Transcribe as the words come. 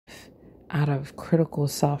out of critical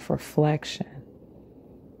self-reflection,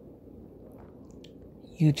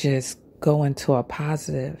 you just go into a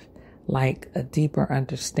positive, like a deeper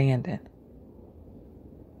understanding,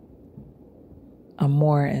 a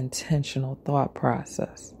more intentional thought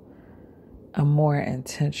process, a more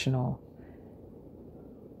intentional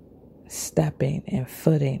stepping and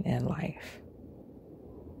footing in life.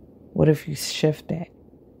 What if you shift that?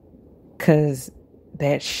 Because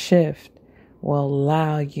that shift will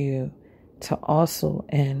allow you to also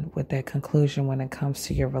end with that conclusion when it comes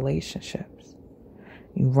to your relationships.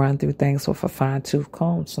 You run through things with a fine-tooth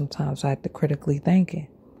comb sometimes after critically thinking.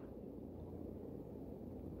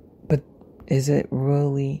 But is it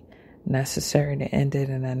really necessary to end it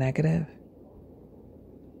in a negative?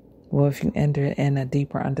 Well, if you end it in a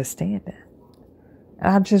deeper understanding.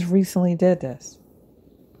 I just recently did this.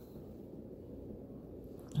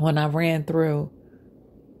 When I ran through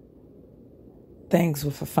things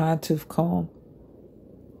with a fine-tooth comb,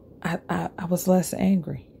 I was less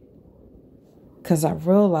angry. Because I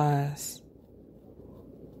realized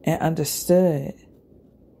and understood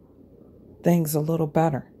things a little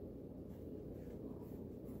better.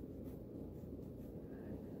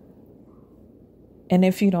 And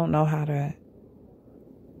if you don't know how to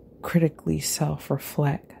critically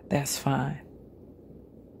self-reflect, that's fine.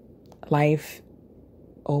 Life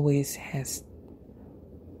always has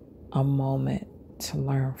a moment to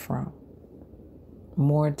learn from,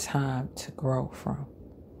 more time to grow from,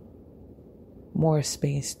 more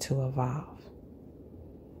space to evolve.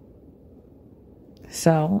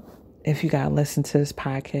 So, if you gotta listen to this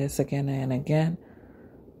podcast again and again,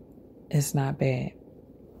 it's not bad.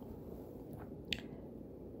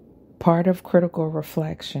 Part of critical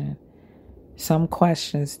reflection, some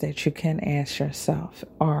questions that you can ask yourself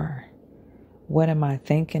are, what am I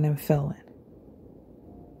thinking and feeling?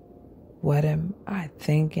 What am I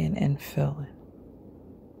thinking and feeling?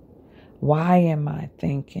 Why am I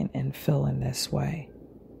thinking and feeling this way?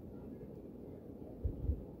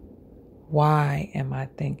 Why am I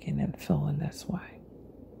thinking and feeling this way?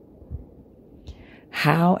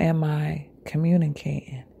 How am I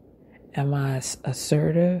communicating? Am I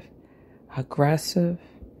assertive, aggressive,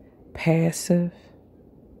 passive?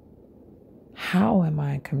 How am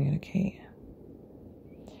I communicating?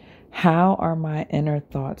 How are my inner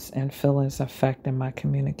thoughts and feelings affecting my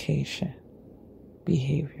communication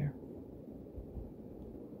behavior?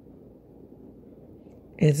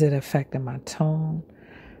 Is it affecting my tone,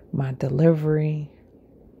 my delivery,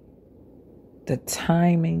 the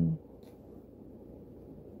timing?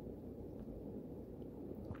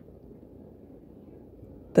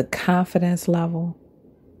 The confidence level?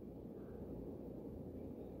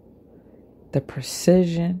 The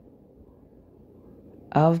precision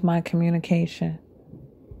of my communication?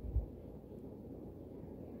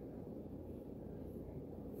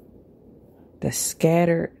 The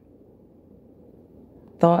scattered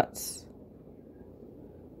thoughts?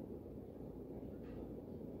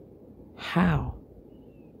 How?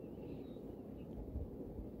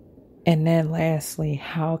 And then lastly,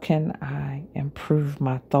 how can I improve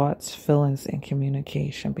my thoughts, feelings, and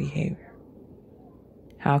communication behavior?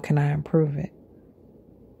 How can I improve it?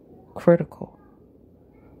 Critical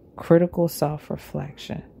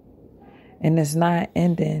self-reflection. And it's not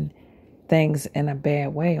ending things in a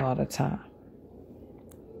bad way all the time.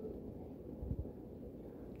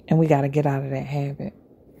 And we got to get out of that habit.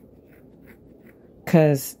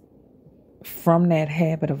 Because from that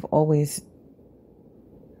habit of always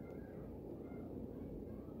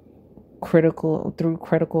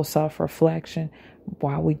critical self-reflection,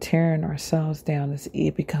 while we tearing ourselves down,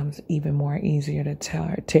 it becomes even more easier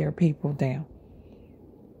to tear people down.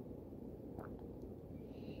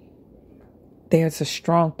 There's a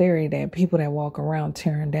strong theory that people that walk around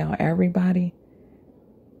tearing down everybody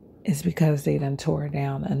is because they done tore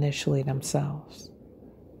down initially themselves.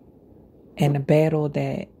 And the battle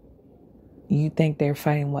that you think they're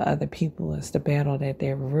fighting with other people is the battle that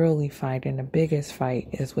they're really fighting. The biggest fight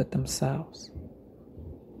is with themselves.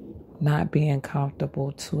 Not being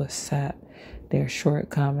comfortable to accept their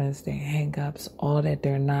shortcomings, their hang-ups, all that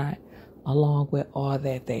they're not, along with all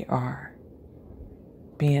that they are.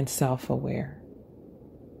 Being self-aware.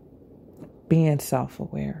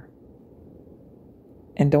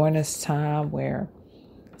 And during this time where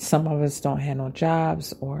some of us don't have no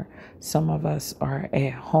jobs, or some of us are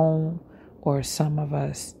at home, or some of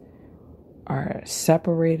us are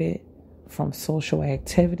separated from social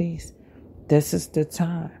activities, this is the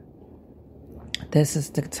time. This is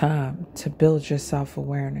the time to build your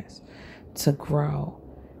self-awareness, to grow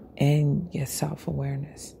in your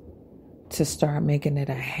self-awareness, to start making it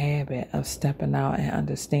a habit of stepping out and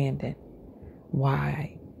understanding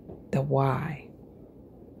Why? The why.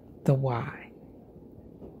 The why.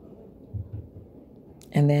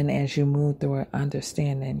 And then as you move through it,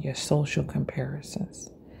 understanding your social comparisons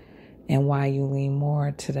and why you lean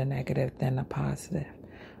more to the negative than the positive,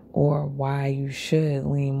 or why you should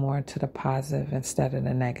lean more to the positive instead of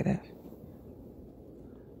the negative.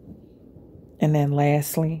 And then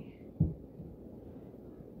lastly,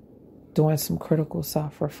 doing some critical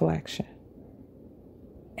self-reflection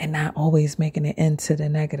and not always making it into the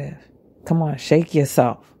negative. Come on, shake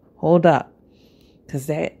yourself. Hold up. Because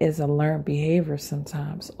that is a learned behavior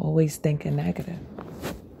sometimes, always thinking negative.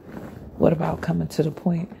 What about coming to the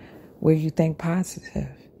point where you think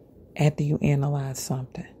positive after you analyze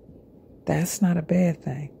something? That's not a bad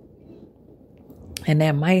thing. And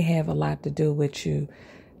that might have a lot to do with you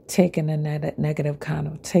taking a negative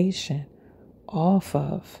connotation off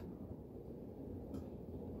of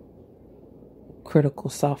critical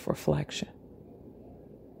self-reflection.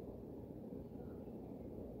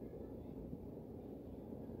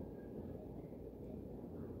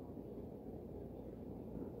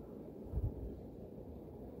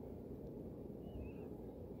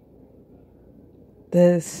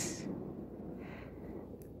 This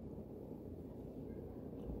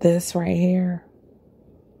right here,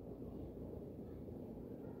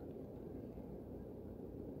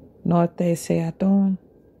 Gnothi, Seauton,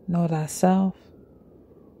 know thyself,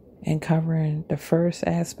 and covering the first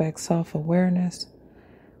aspect, self-awareness,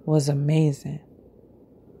 was amazing.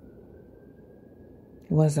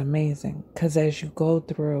 It was amazing because as you go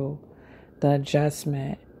through the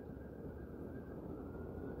adjustment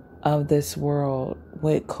of this world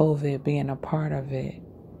with COVID being a part of it,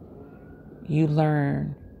 you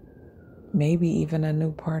learn maybe even a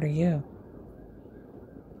new part of you,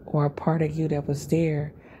 or a part of you that was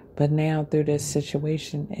there, but now through this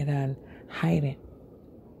situation it hiding,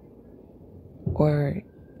 or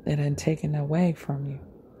it taken away from you.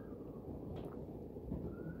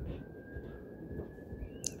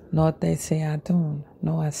 Gnothi, Seauton,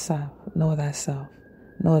 know thyself, know thyself,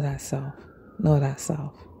 know thyself, know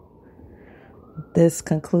thyself. This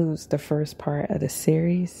concludes the first part of the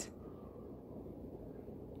series.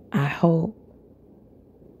 I hope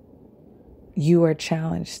you are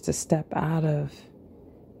challenged to step out of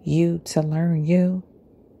you to learn you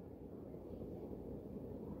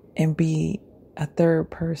and be a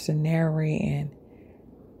third person narrating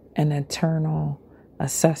an internal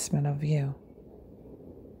assessment of you.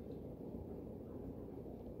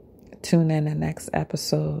 Tune in the next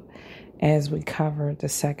episode as we cover the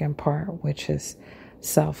second part, which is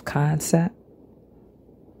self-concept.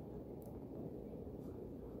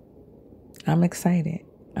 I'm excited.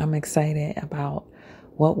 I'm excited about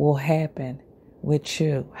what will happen with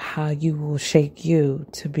you, how you will shake you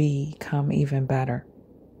to become even better.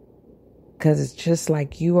 Because it's just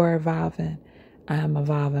like you are evolving, I am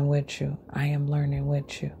evolving with you. I am learning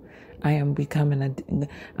with you. I'm becoming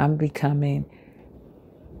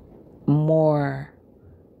more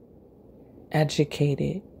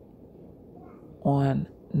educated on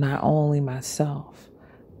not only myself,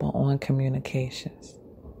 but on communications.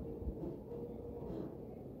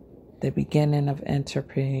 The beginning of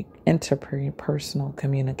interpersonal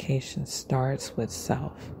communication starts with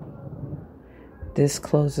self. This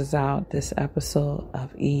closes out this episode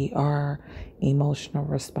of ER, Emotional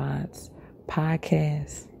Response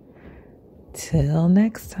Podcast. Till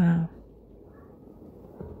next time,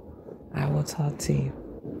 I will talk to you.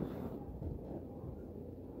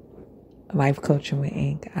 Life Coaching with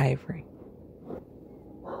Ink, Ivory.